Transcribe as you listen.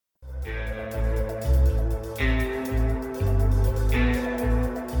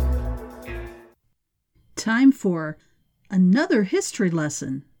Time for another history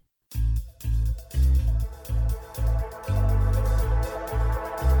lesson.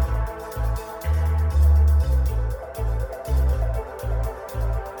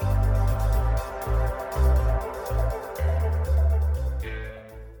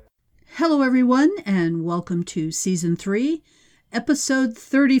 Hello everyone, and welcome to Season 3, Episode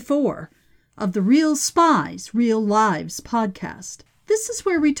 34 of the Real Spies, Real Lives podcast. This is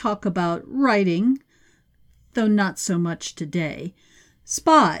where we talk about writing, though not so much today,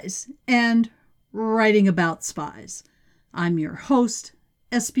 spies, and writing about spies. I'm your host,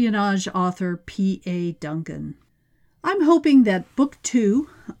 espionage author P.A. Duncan. I'm hoping that Book 2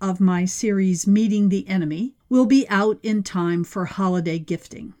 of my series Meeting the Enemy will be out in time for holiday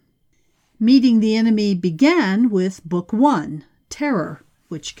gifting. Meeting the Enemy began with Book 1, Terror,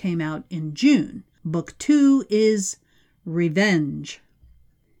 which came out in June. Book 2 is Revenge.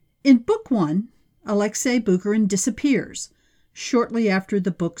 In Book 1, Alexei Bukharin disappears shortly after the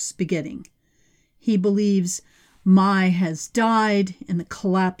book's beginning. He believes Mai has died in the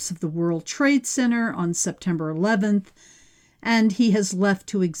collapse of the World Trade Center on September 11th, and he has left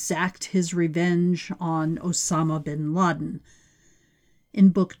to exact his revenge on Osama bin Laden. In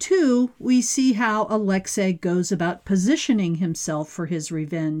Book 2, we see how Alexei goes about positioning himself for his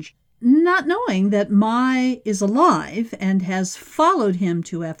revenge, not knowing that Mai is alive and has followed him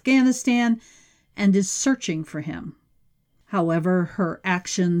to Afghanistan and is searching for him. However, her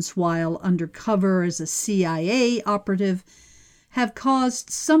actions while undercover as a CIA operative have caused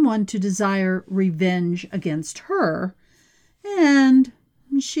someone to desire revenge against her, and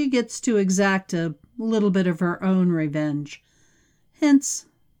she gets to exact a little bit of her own revenge. Hence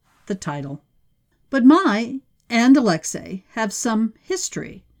the title. But Mai and Alexei have some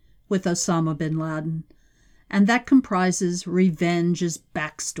history with Osama bin Laden, and that comprises Revenge's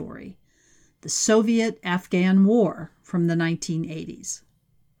backstory, the Soviet-Afghan War from the 1980s.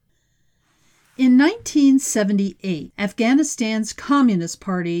 In 1978, Afghanistan's Communist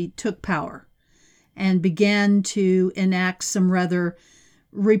Party took power and began to enact some rather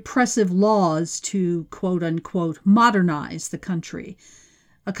repressive laws to, quote-unquote, modernize the country,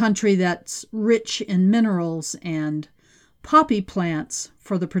 a country that's rich in minerals and poppy plants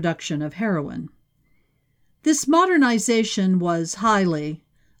for the production of heroin. This modernization was highly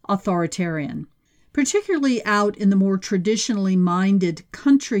authoritarian, particularly out in the more traditionally minded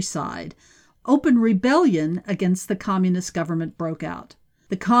countryside. Open rebellion against the communist government broke out.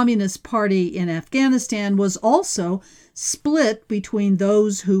 The Communist Party in Afghanistan was also split between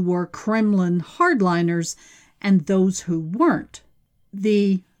those who were Kremlin hardliners and those who weren't.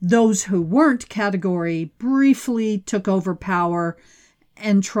 The those who weren't category briefly took over power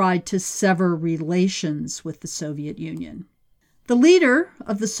and tried to sever relations with the Soviet Union. The leader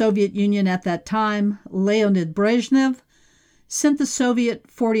of the Soviet Union at that time, Leonid Brezhnev, sent the Soviet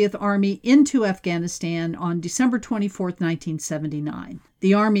 40th Army into Afghanistan on December 24, 1979.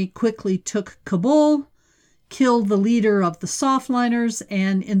 The army quickly took Kabul, killed the leader of the softliners,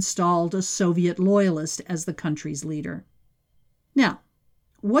 and installed a Soviet loyalist as the country's leader. Now,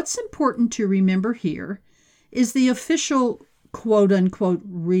 what's important to remember here is the official quote-unquote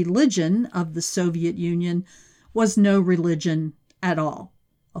religion of the Soviet Union was no religion at all.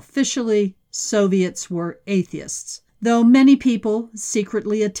 Officially, Soviets were atheists, though many people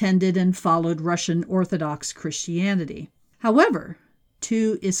secretly attended and followed Russian Orthodox Christianity. However,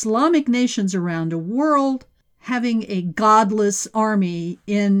 to Islamic nations around the world, having a godless army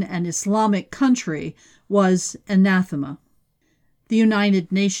in an Islamic country was anathema. The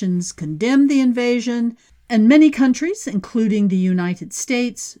United Nations condemned the invasion, and many countries, including the United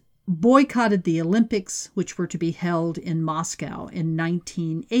States, boycotted the Olympics, which were to be held in Moscow in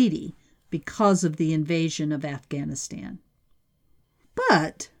 1980 because of the invasion of Afghanistan.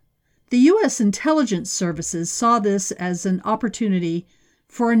 But the U.S. intelligence services saw this as an opportunity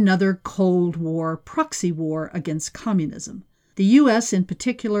for another Cold War proxy war against communism. The U.S. in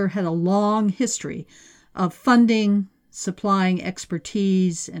particular had a long history of funding, supplying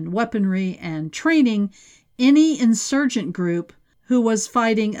expertise and weaponry and training any insurgent group who was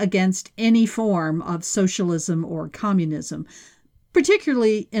fighting against any form of socialism or communism,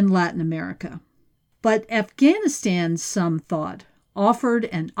 particularly in Latin America. But Afghanistan, some thought, offered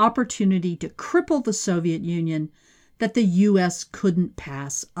an opportunity to cripple the Soviet Union that the U.S. couldn't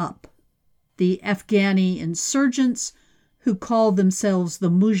pass up. The Afghani insurgents, who called themselves the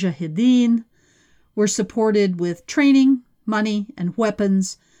Mujahideen, were supported with training, money, and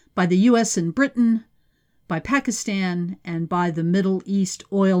weapons by the U.S. and Britain, by Pakistan, and by the Middle East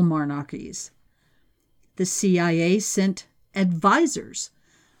oil monarchies. The CIA sent advisors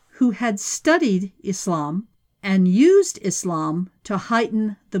who had studied Islam and used Islam to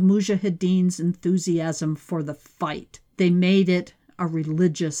heighten the Mujahideen's enthusiasm for the fight. They made it a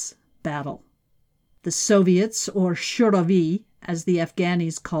religious battle. The Soviets, or Shuravi, as the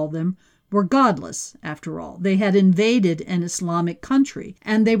Afghanis called them, were godless, after all. They had invaded an Islamic country,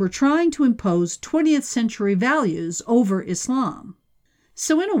 and they were trying to impose 20th century values over Islam.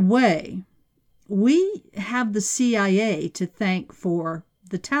 So in a way, we have the CIA to thank for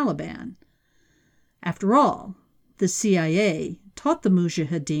the Taliban. After all, the CIA taught the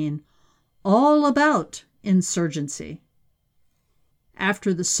Mujahideen all about insurgency.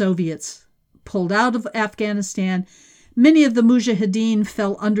 After the Soviets pulled out of Afghanistan, many of the Mujahideen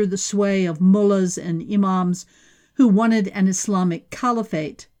fell under the sway of mullahs and imams who wanted an Islamic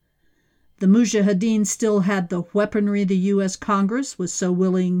caliphate. The Mujahideen still had the weaponry the U.S. Congress was so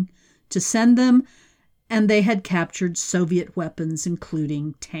willing to send them, and they had captured Soviet weapons,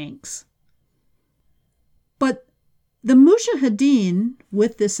 including tanks. But the Mujahideen,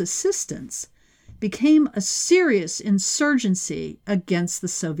 with this assistance, became a serious insurgency against the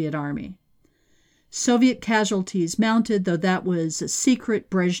Soviet army. Soviet casualties mounted, though that was a secret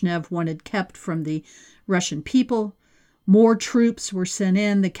Brezhnev wanted kept from the Russian people. More troops were sent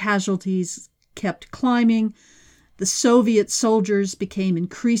in. The casualties kept climbing. The Soviet soldiers became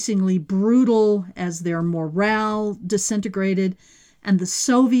increasingly brutal as their morale disintegrated, and the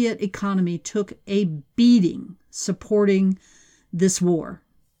Soviet economy took a beating supporting this war.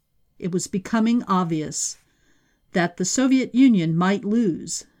 It was becoming obvious that the Soviet Union might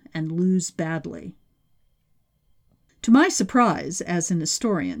lose, and lose badly. To my surprise, as an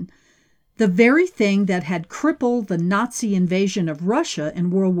historian, the very thing that had crippled the Nazi invasion of Russia in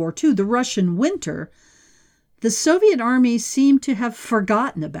World War II, the Russian winter, the Soviet army seemed to have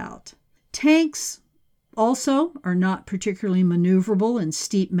forgotten about. Tanks also are not particularly maneuverable in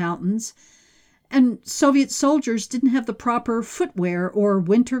steep mountains, and Soviet soldiers didn't have the proper footwear or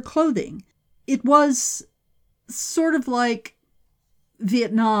winter clothing. It was sort of like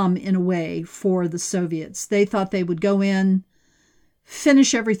Vietnam in a way for the Soviets. They thought they would go in,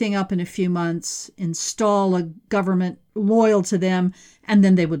 finish everything up in a few months, install a government loyal to them, and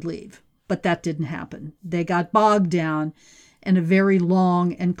then they would leave. But that didn't happen. They got bogged down in a very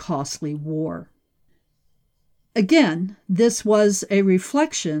long and costly war. Again, this was a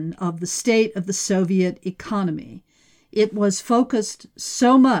reflection of the state of the Soviet economy. It was focused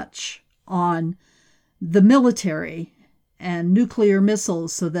so much on the military and nuclear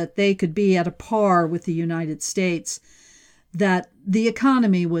missiles so that they could be at a par with the United States, that the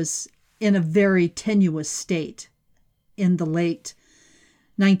economy was in a very tenuous state in the late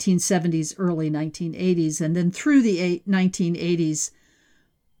 1970s, early 1980s, and then through the 1980s,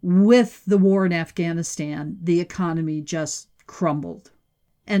 with the war in Afghanistan, the economy just crumbled.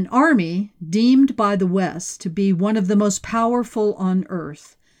 An army deemed by the West to be one of the most powerful on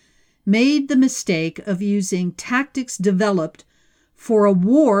earth made the mistake of using tactics developed for a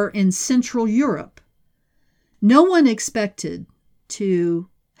war in Central Europe. No one expected to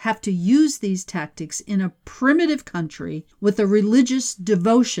have to use these tactics in a primitive country with a religious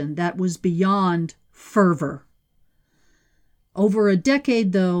devotion that was beyond fervor. Over a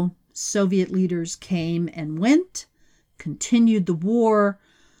decade, though, Soviet leaders came and went, continued the war,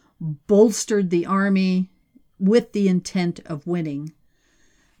 bolstered the army with the intent of winning.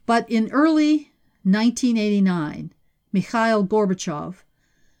 But in early 1989, Mikhail Gorbachev,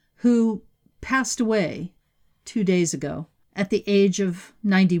 who passed away 2 days ago at the age of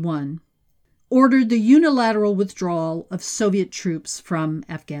 91, ordered the unilateral withdrawal of Soviet troops from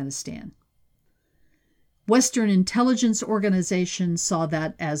Afghanistan. Western intelligence organizations saw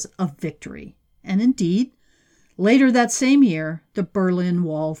that as a victory. And indeed, later that same year, the Berlin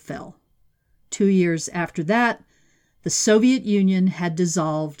Wall fell. 2 years after that, the Soviet Union had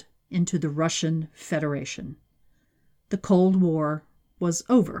dissolved into the Russian Federation. The Cold War was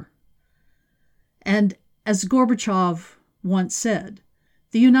over. And as Gorbachev once said,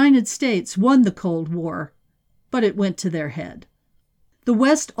 the United States won the Cold War, but it went to their head. The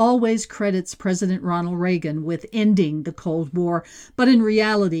West always credits President Ronald Reagan with ending the Cold War, but in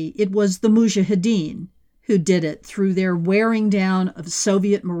reality, it was the Mujahideen who did it through their wearing down of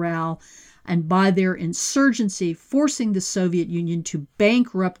Soviet morale and by their insurgency forcing the Soviet Union to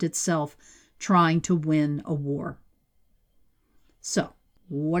bankrupt itself trying to win a war. So,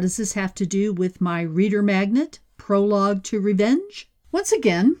 what does this have to do with my reader magnet, Prologue to Revenge? Once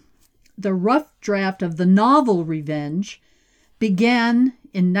again, the rough draft of the novel Revenge began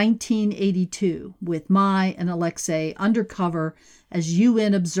in 1982 with Mai and Alexei undercover as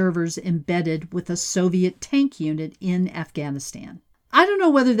UN observers embedded with a Soviet tank unit in Afghanistan. I don't know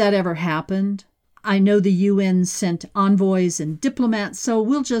whether that ever happened. I know the UN sent envoys and diplomats, so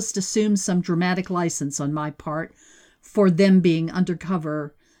we'll just assume some dramatic license on my part for them being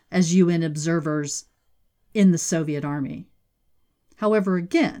undercover as UN observers in the Soviet army. However,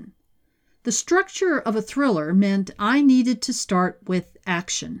 again, the structure of a thriller meant I needed to start with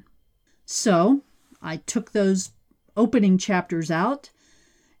action. So I took those opening chapters out,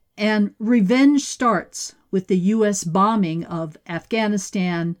 and Revenge starts with the U.S. bombing of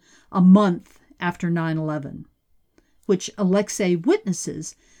Afghanistan a month after 9/11, which Alexei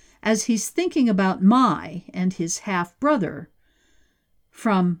witnesses as he's thinking about Mai and his half-brother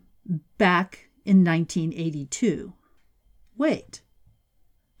from back in 1982. Wait,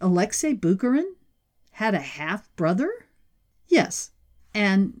 Alexei Bukharin had a half-brother? Yes,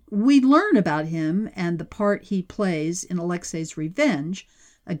 and we learn about him and the part he plays in Alexei's revenge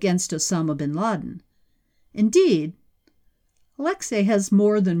against Osama bin Laden. Indeed, Alexei has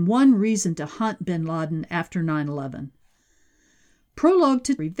more than one reason to hunt bin Laden after 9/11. Prologue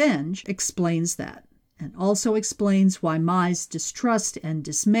to Revenge explains that, and also explains why Mai's distrust and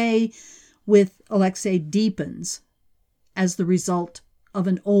dismay with Alexei deepens as the result of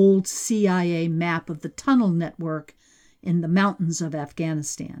an old CIA map of the tunnel network in the mountains of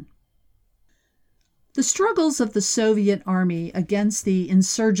Afghanistan. The struggles of the Soviet army against the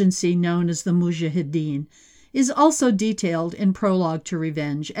insurgency known as the Mujahideen is also detailed in Prologue to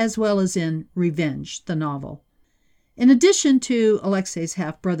Revenge, as well as in Revenge, the novel. In addition to Alexei's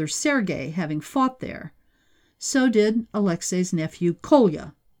half-brother Sergei having fought there, so did Alexei's nephew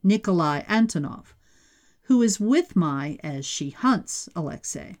Kolya, Nikolai Antonov, who is with Mai as she hunts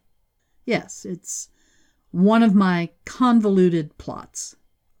Alexei. Yes, it's one of my convoluted plots.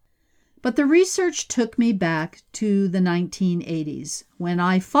 But the research took me back to the 1980s, when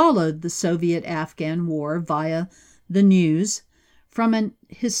I followed the Soviet-Afghan War via the news from an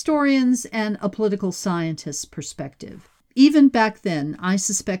historian's and a political scientist's perspective. Even back then, I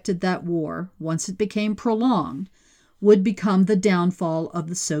suspected that war, once it became prolonged, would become the downfall of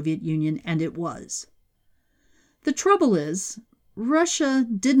the Soviet Union, and it was. The trouble is, Russia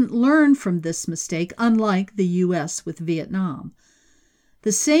didn't learn from this mistake, unlike the U.S. with Vietnam.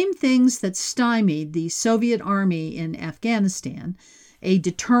 The same things that stymied the Soviet army in Afghanistan, a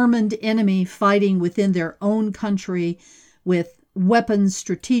determined enemy fighting within their own country with weapons,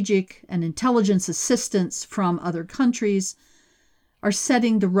 strategic, and intelligence assistance from other countries, are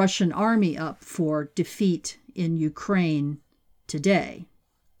setting the Russian army up for defeat in Ukraine today.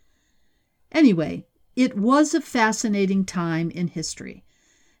 Anyway, it was a fascinating time in history,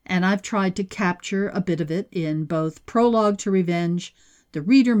 and I've tried to capture a bit of it in both Prologue to Revenge, The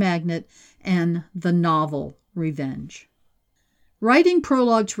Reader Magnet, and the novel Revenge. Writing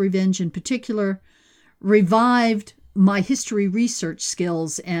Prologue to Revenge in particular revived my history research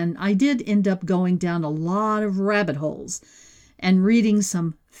skills, and I did end up going down a lot of rabbit holes and reading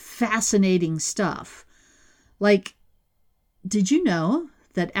some fascinating stuff. Like, did you know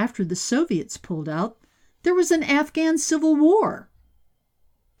that after the Soviets pulled out, there was an Afghan civil war?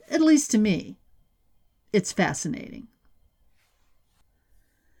 At least to me, it's fascinating.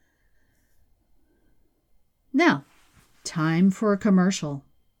 Now, time for a commercial.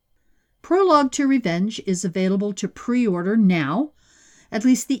 Prologue to Revenge is available to pre-order now, at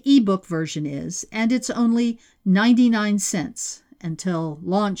least the ebook version is, and it's only 99 cents until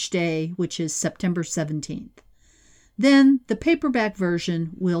launch day, which is September 17th. Then the paperback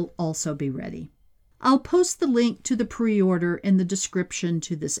version will also be ready. I'll post the link to the pre-order in the description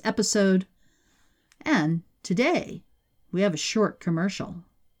to this episode. And today, we have a short commercial.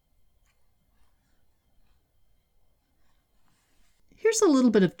 Here's a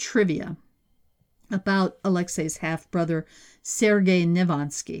little bit of trivia about Alexei's half-brother, Sergei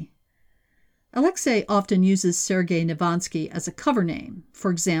Nevansky. Alexei often uses Sergei Nevansky as a cover name,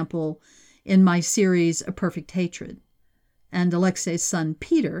 for example, in my series A Perfect Hatred. And Alexei's son,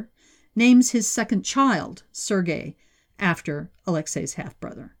 Peter, names his second child, Sergei, after Alexei's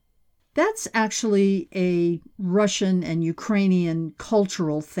half-brother. That's actually a Russian and Ukrainian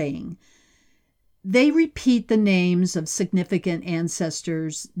cultural thing. They repeat the names of significant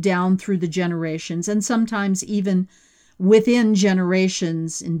ancestors down through the generations, and sometimes even within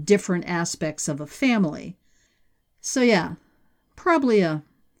generations in different aspects of a family. So yeah, probably a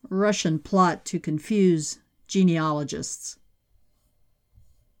Russian plot to confuse genealogists.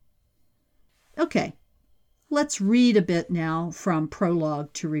 Okay, let's read a bit now from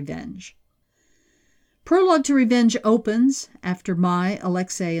Prologue to Revenge. Prologue to Revenge opens after Mai,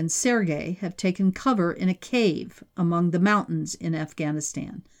 Alexei, and Sergei have taken cover in a cave among the mountains in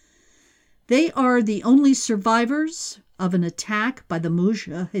Afghanistan. They are the only survivors of an attack by the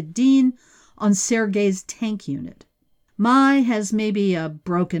Mujahideen on Sergei's tank unit. Mai has maybe a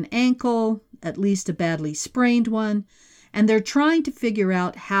broken ankle, at least a badly sprained one, and they're trying to figure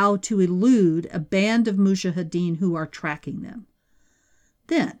out how to elude a band of Mujahideen who are tracking them.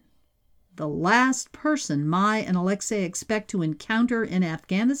 Then, the last person Mai and Alexei expect to encounter in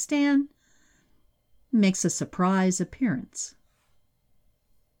Afghanistan makes a surprise appearance.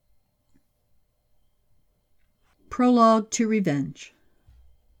 Prologue to Revenge.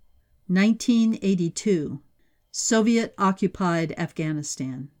 1982. Soviet-occupied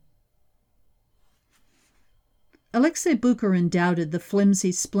Afghanistan. Alexei Bukharin doubted the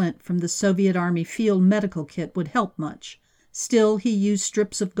flimsy splint from the Soviet Army field medical kit would help much. Still, he used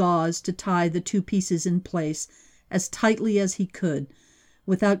strips of gauze to tie the two pieces in place as tightly as he could,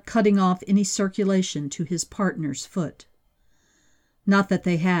 without cutting off any circulation to his partner's foot. Not that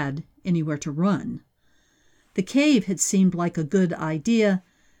they had anywhere to run. The cave had seemed like a good idea,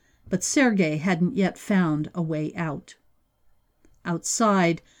 but Sergei hadn't yet found a way out.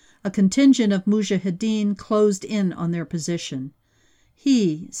 Outside, a contingent of Mujahideen closed in on their position.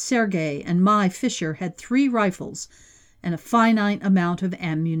 He, Sergei, and Mai Fisher had 3 rifles and a finite amount of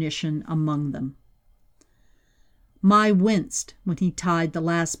ammunition among them. Mai winced when he tied the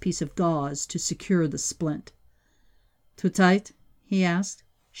last piece of gauze to secure the splint. "Too tight?" he asked.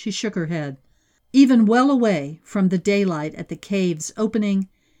 She shook her head. Even well away from the daylight at the cave's opening,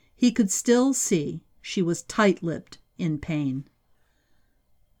 he could still see she was tight-lipped in pain.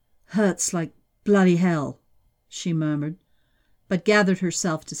 "Hurts like bloody hell," she murmured, but gathered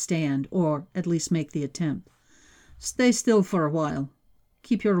herself to stand, or at least make the attempt. "Stay still for a while.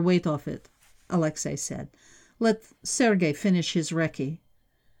 Keep your weight off it," Alexei said. "Let Sergei finish his recce."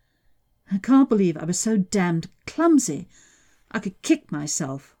 "I can't believe I was so damned clumsy. I could kick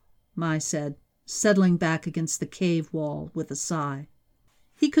myself," Mai said, settling back against the cave wall with a sigh.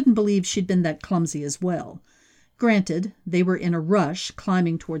 He couldn't believe she'd been that clumsy as well. Granted, they were in a rush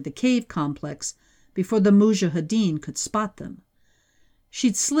climbing toward the cave complex before the Mujahideen could spot them.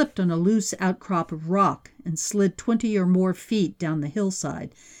 She'd slipped on a loose outcrop of rock and slid 20 or more feet down the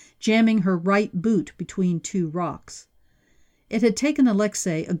hillside, jamming her right boot between 2 rocks. It had taken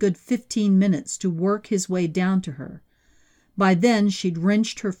Alexei a good 15 minutes to work his way down to her. By then she'd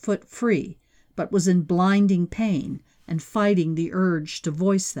wrenched her foot free, but was in blinding pain and fighting the urge to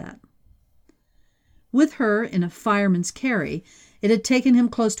voice that. With her in a fireman's carry, it had taken him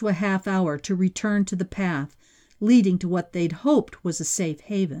close to a half hour to return to the path leading to what they'd hoped was a safe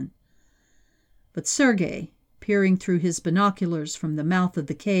haven. But Sergei, peering through his binoculars from the mouth of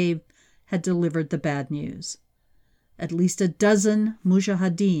the cave, had delivered the bad news. At least a dozen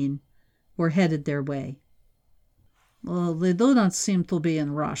Mujahideen were headed their way. "Well, they do not seem to be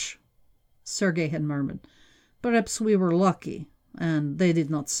in rush," Sergei had murmured. "Perhaps we were lucky, and they did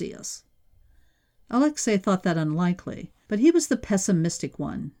not see us." Alexei thought that unlikely, but he was the pessimistic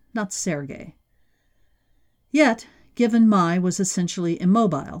one, not Sergei. Yet, given Mai was essentially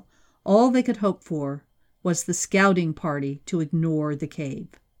immobile, all they could hope for was the scouting party to ignore the cave.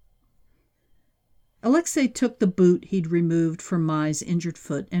 Alexei took the boot he'd removed from Mai's injured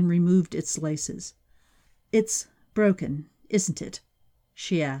foot and removed its laces. "It's broken, isn't it?"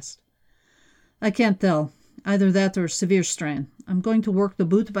 she asked. "I can't tell. Either that or severe strain. I'm going to work the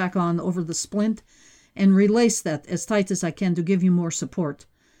boot back on over the splint and relace that as tight as I can to give you more support.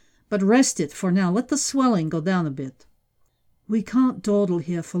 But rest it for now. Let the swelling go down a bit." "We can't dawdle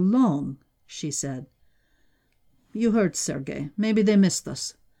here for long," she said. "You heard Sergei. Maybe they missed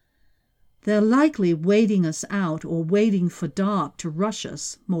us." "They're likely waiting us out or waiting for dark to rush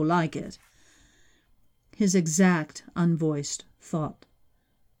us, more like it." His exact, unvoiced thought.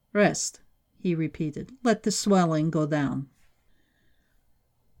 "Rest," he repeated. "Let the swelling go down."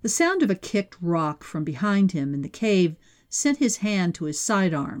 The sound of a kicked rock from behind him in the cave sent his hand to his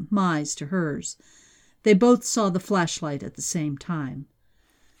sidearm, Mai's to hers. They both saw the flashlight at the same time.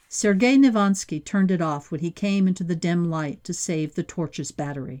 Sergei Nevansky turned it off when he came into the dim light to save the torch's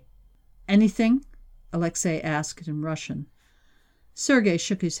battery. "Anything?" Alexei asked in Russian. Sergei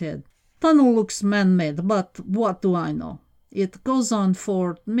shook his head. "Tunnel looks man-made, but what do I know? It goes on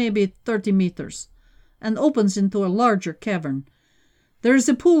for maybe 30 meters and opens into a larger cavern. There is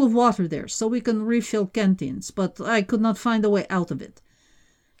a pool of water there, so we can refill canteens, but I could not find a way out of it.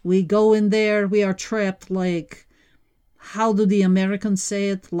 We go in there, we are trapped like, how do the Americans say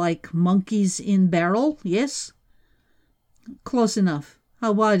it, like monkeys in barrel, yes?" "Close enough.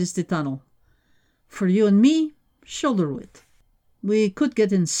 How wide is the tunnel?" "For you and me, shoulder width. We could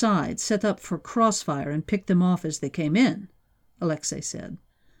get inside, set up for crossfire, and pick them off as they came in," Alexei said.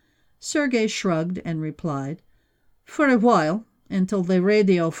 Sergei shrugged and replied, For a while, until they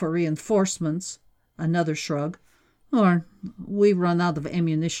radio for reinforcements, another shrug, or we run out of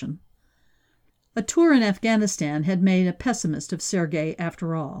ammunition. A tour in Afghanistan had made a pessimist of Sergei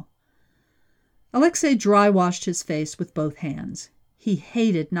after all. Alexei dry-washed his face with both hands. He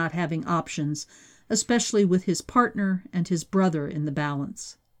hated not having options, especially with his partner and his brother in the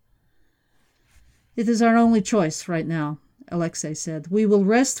balance. "It is our only choice right now," Alexei said. "We will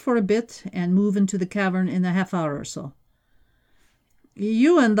rest for a bit and move into the cavern in a half hour or so."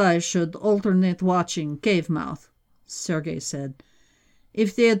 "You and I should alternate watching cave mouth," Sergei said.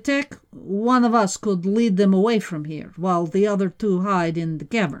 "If they attack, one of us could lead them away from here, while the other two hide in the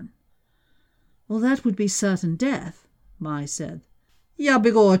cavern." "Well, that would be certain death," Mai said. "Я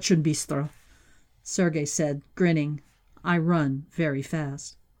бегу очень быстро," Sergei said, grinning. "I run very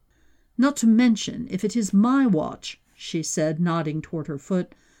fast." "Not to mention, if it is my watch," she said, nodding toward her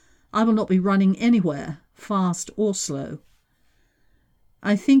foot, "I will not be running anywhere, fast or slow."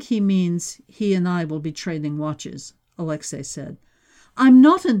 "I think he means he and I will be trading watches," Alexei said. "I'm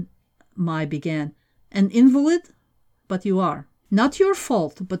not Mai began. "An invalid? But you are." "Not your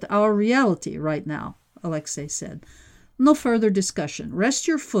fault, but our reality right now," Alexei said. "No further discussion. Rest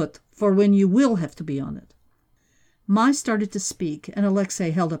your foot for when you will have to be on it." Mai started to speak, and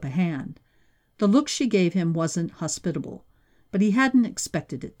Alexei held up a hand. The look she gave him wasn't hospitable, but he hadn't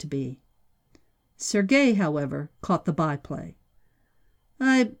expected it to be. Sergei, however, caught the byplay.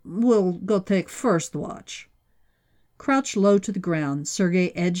 "I will go take first watch." Crouched low to the ground, Sergei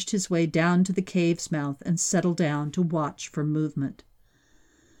edged his way down to the cave's mouth and settled down to watch for movement.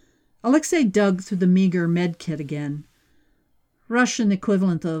 Alexei dug through the meager med kit again. "Russian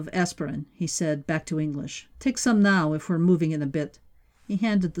equivalent of aspirin," he said, back to English. "Take some now if we're moving in a bit." He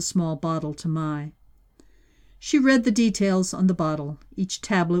handed the small bottle to Mai. She read the details on the bottle. Each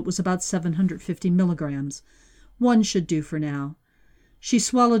tablet was about 750 milligrams. One should do for now. She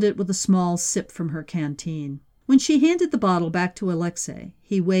swallowed it with a small sip from her canteen. When she handed the bottle back to Alexei,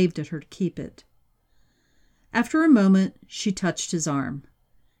 he waved at her to keep it. After a moment, she touched his arm.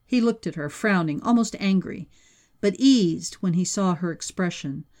 He looked at her, frowning, almost angry, but eased when he saw her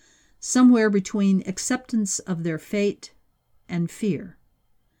expression, somewhere between acceptance of their fate and fear.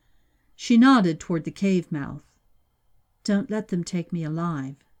 She nodded toward the cave mouth. "Don't let them take me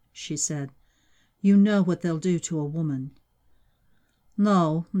alive," she said. "You know what they'll do to a woman."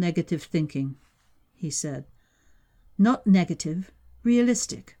 "No, negative thinking," he said. "Not negative,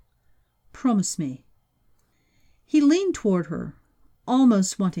 realistic. Promise me." He leaned toward her,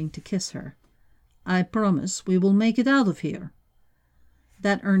 almost wanting to kiss her. "I promise we will make it out of here."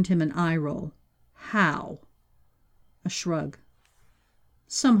 That earned him an eye roll. "How?" A shrug.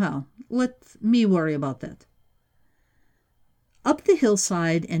 "Somehow. Let me worry about that." Up the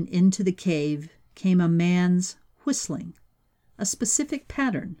hillside and into the cave came a man's whistling, a specific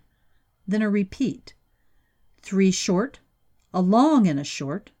pattern, then a repeat. 3 short, a long and a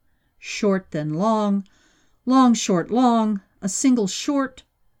short, short then long, long, short, long, a single short,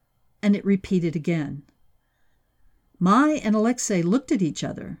 and it repeated again. Mai and Alexei looked at each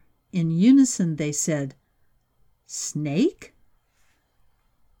other. In unison they said, "Snake?"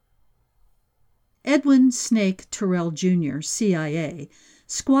 Edwin Snake Terrell Jr., CIA,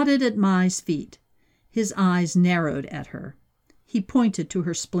 squatted at Mai's feet. His eyes narrowed at her. He pointed to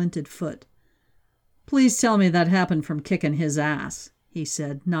her splinted foot. "Please tell me that happened from kicking his ass," he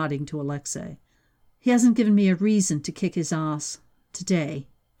said, nodding to Alexei. "He hasn't given me a reason to kick his ass today,"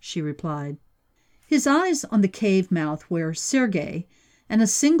 she replied. His eyes on the cave mouth where Sergei and a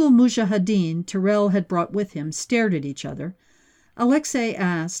single mujahideen Terrell had brought with him stared at each other. Alexei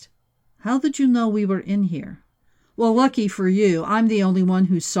asked, "How did you know we were in here?" "Well, lucky for you, I'm the only one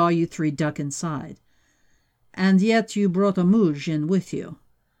who saw you 3 duck inside." "And yet you brought a muj in with you."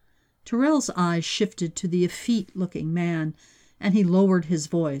 Terrell's eyes shifted to the effete-looking man, and he lowered his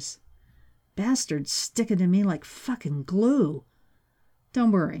voice. "Bastard's sticking to me like fucking glue.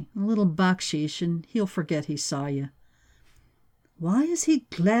 Don't worry, a little bakshish and he'll forget he saw you." "Why is he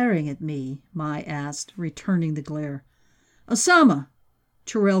glaring at me?" Mai asked, returning the glare. "Osama!"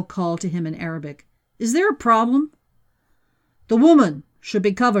 Terrell called to him in Arabic. "Is there a problem?" "The woman should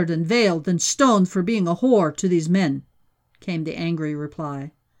be covered and veiled and stoned for being a whore to these men," came the angry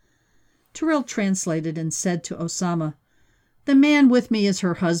reply. Terrell translated and said to Osama, "The man with me is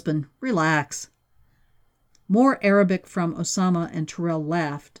her husband. Relax." More Arabic from Osama, and Terrell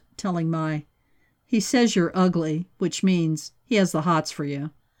laughed, telling Mai, "He says you're ugly, which means he has the hots for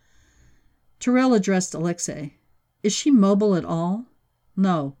you." Terrell addressed Alexei. "Is she mobile at all?"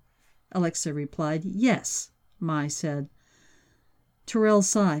 "No," Alexei replied. "Yes," Mai said. Terrell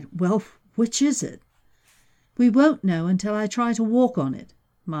sighed. "Well, which is it?" We won't know until I try to walk on it,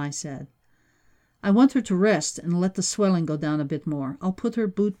 Mai said. I want her to rest and let the swelling go down a bit more. I'll put her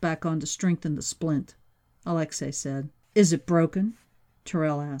boot back on to strengthen the splint, Alexei said. Is it broken?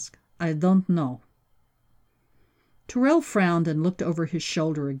 Tyrell asked. I don't know. Tyrell frowned and looked over his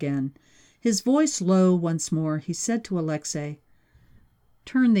shoulder again. His voice low once more, he said to Alexei,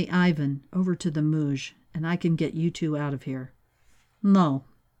 Turn the Ivan over to the Muj, and I can get you two out of here. No,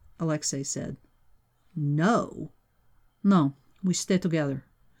 Alexei said. No? No, we stay together.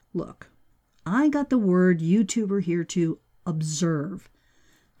 Look, I got the word you two were here to observe.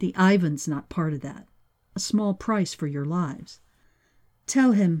 The Ivan's not part of that. A small price for your lives.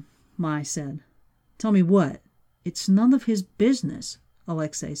 Tell him, Mai said. Tell me what? It's none of his business,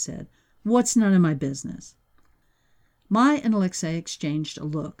 Alexei said. What's none of my business? Mai and Alexei exchanged a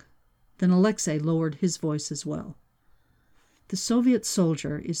look. Then Alexei lowered his voice as well. The Soviet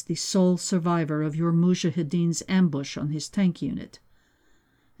soldier is the sole survivor of your Mujahideen's ambush on his tank unit.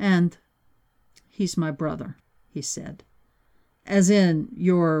 And he's my brother, he said. As in,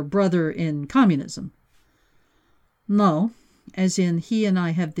 your brother in communism? No, as in he and I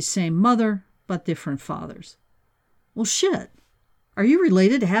have the same mother, but different fathers. Well, shit. Are you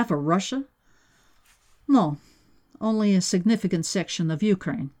related to half of Russia? No, only a significant section of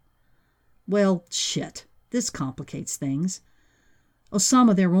Ukraine. Well, shit. This complicates things.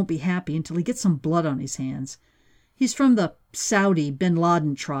 Osama there won't be happy until he gets some blood on his hands. He's from the Saudi bin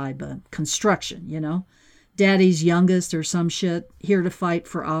Laden tribe, construction, you know. Daddy's youngest or some shit, here to fight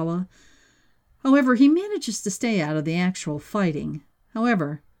for Allah. However, he manages to stay out of the actual fighting.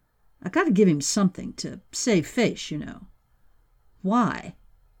 However, I got to give him something to save face, you know. Why?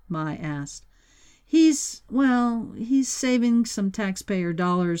 Mai asked. He's saving some taxpayer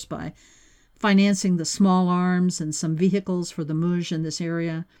dollars by financing the small arms and some vehicles for the Muj in this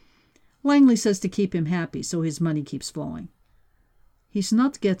area. Langley says to keep him happy so his money keeps flowing. He's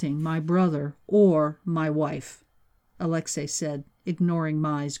not getting my brother or my wife, Alexei said, ignoring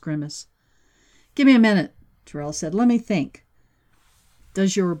Mai's grimace. Give me a minute, Tyrell said. Let me think.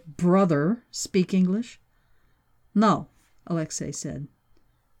 Does your brother speak English? No, Alexei said.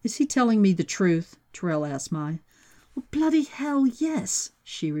 Is he telling me the truth? Tyrell asked Mai. Well, bloody hell, yes,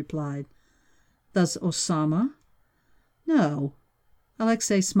 she replied. Does Osama? No.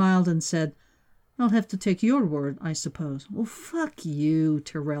 Alexei smiled and said, I'll have to take your word, I suppose. Well, fuck you,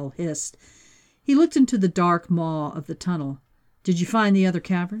 Tyrell hissed. He looked into the dark maw of the tunnel. Did you find the other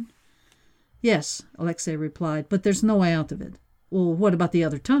cavern? Yes, Alexei replied, but there's no way out of it. Well, what about the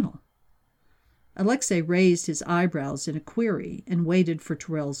other tunnel? Alexei raised his eyebrows in a query and waited for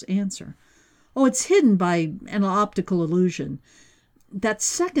Tyrell's answer. Oh, it's hidden by an optical illusion. That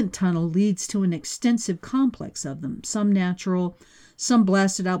second tunnel leads to an extensive complex of them, some natural, some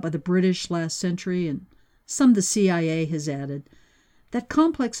blasted out by the British last century, and some the CIA has added. That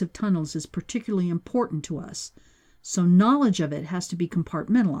complex of tunnels is particularly important to us, so knowledge of it has to be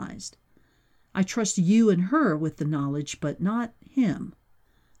compartmentalized. I trust you and her with the knowledge, but not him.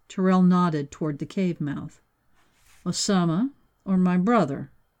 Tyrell nodded toward the cave mouth. Osama or my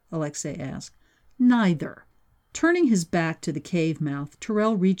brother? Alexei asked. Neither. Turning his back to the cave mouth,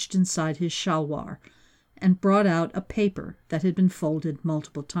 Tyrell reached inside his shalwar and brought out a paper that had been folded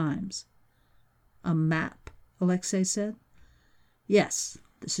multiple times. A map, Alexei said. Yes,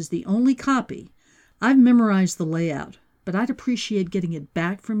 this is the only copy. I've memorized the layout, but I'd appreciate getting it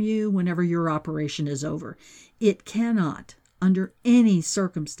back from you whenever your operation is over. It cannot, under any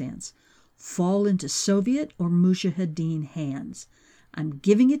circumstance, fall into Soviet or Mujahideen hands. I'm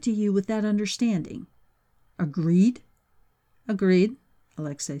giving it to you with that understanding. Agreed? Agreed,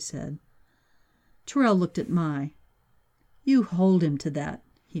 Alexei said. Tyrell looked at Mai. You hold him to that,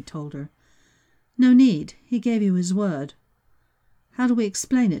 he told her. No need. He gave you his word. How do we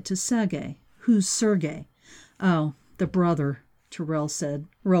explain it to Sergei? Who's Sergei? Oh, the brother, Tyrell said,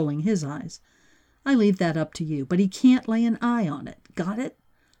 rolling his eyes. I leave that up to you, but he can't lay an eye on it. Got it?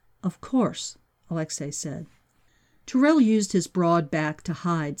 Of course, Alexei said. Tyrell used his broad back to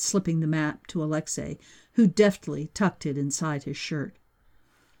hide slipping the map to Alexei, who deftly tucked it inside his shirt.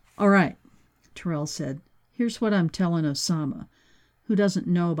 All right, Tyrell said. Here's what I'm telling Osama, who doesn't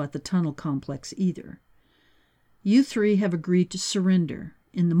know about the tunnel complex either. You three have agreed to surrender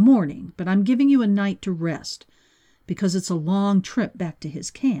in the morning, but I'm giving you a night to rest, because it's a long trip back to his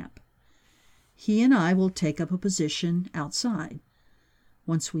camp. He and I will take up a position outside.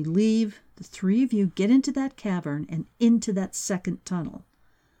 Once we leave, the three of you get into that cavern and into that second tunnel.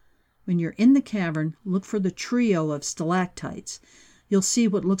 When you're in the cavern, look for the trio of stalactites. You'll see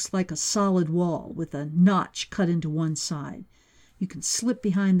what looks like a solid wall with a notch cut into one side. You can slip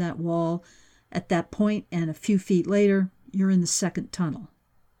behind that wall At that point and a few feet later, you're in the second tunnel.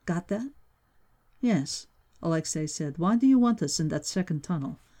 Got that? Yes, Alexei said. Why do you want us in that second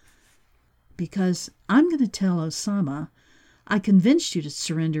tunnel? Because I'm going to tell Osama I convinced you to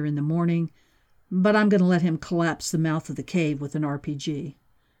surrender in the morning, but I'm going to let him collapse the mouth of the cave with an RPG.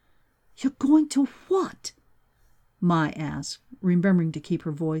 You're going to what? Mai asked, remembering to keep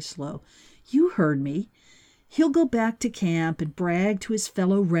her voice low. You heard me. He'll go back to camp and brag to his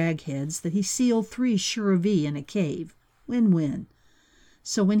fellow ragheads that he sealed 3 Shuravi in a cave. Win-win.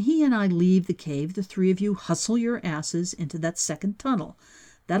 So when he and I leave the cave, the 3 of you hustle your asses into that second tunnel.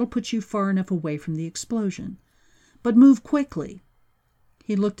 That'll put you far enough away from the explosion. But move quickly.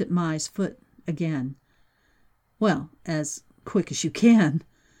 He looked at Mai's foot again. Well, as quick as you can.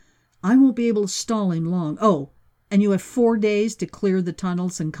 I won't be able to stall him long. Oh, and you have 4 days to clear the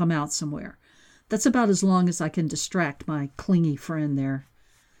tunnels and come out somewhere. That's about as long as I can distract my clingy friend there.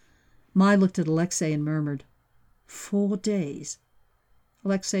 Mai looked at Alexei and murmured, 4 days.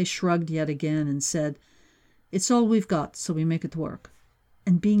 Alexei shrugged yet again and said, It's all we've got, so we make it work.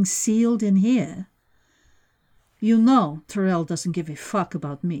 And being sealed in here? You know Tyrell doesn't give a fuck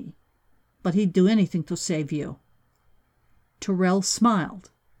about me, but he'd do anything to save you. Tyrell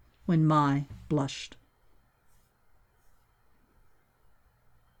smiled when Mai blushed.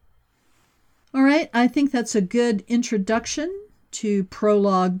 All right, I think that's a good introduction to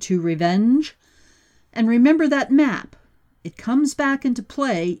Prologue to Revenge. And remember that map. It comes back into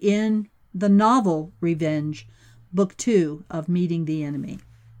play in the novel Revenge, Book 2 of Meeting the Enemy.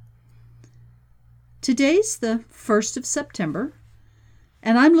 Today's the 1st of September,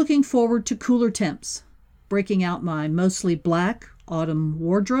 and I'm looking forward to cooler temps, breaking out my mostly black autumn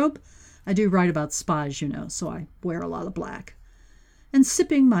wardrobe. I do write about spies, you know, so I wear a lot of black. And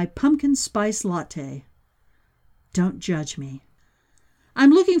sipping my pumpkin spice latte. Don't judge me.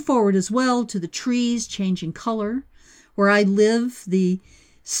 I'm looking forward as well to the trees changing color. Where I live, the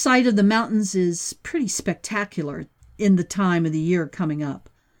sight of the mountains is pretty spectacular in the time of the year coming up.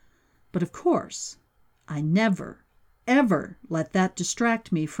 But of course, I never, ever let that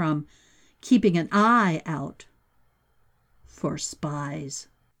distract me from keeping an eye out for spies.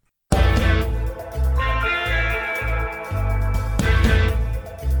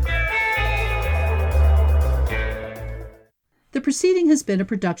 The proceeding has been a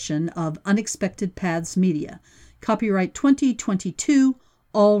production of Unexpected Paths Media. Copyright 2022,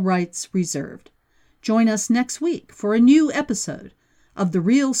 all rights reserved. Join us next week for a new episode of the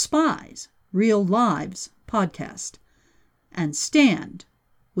Real Spies, Real Lives podcast. And stand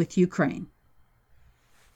with Ukraine.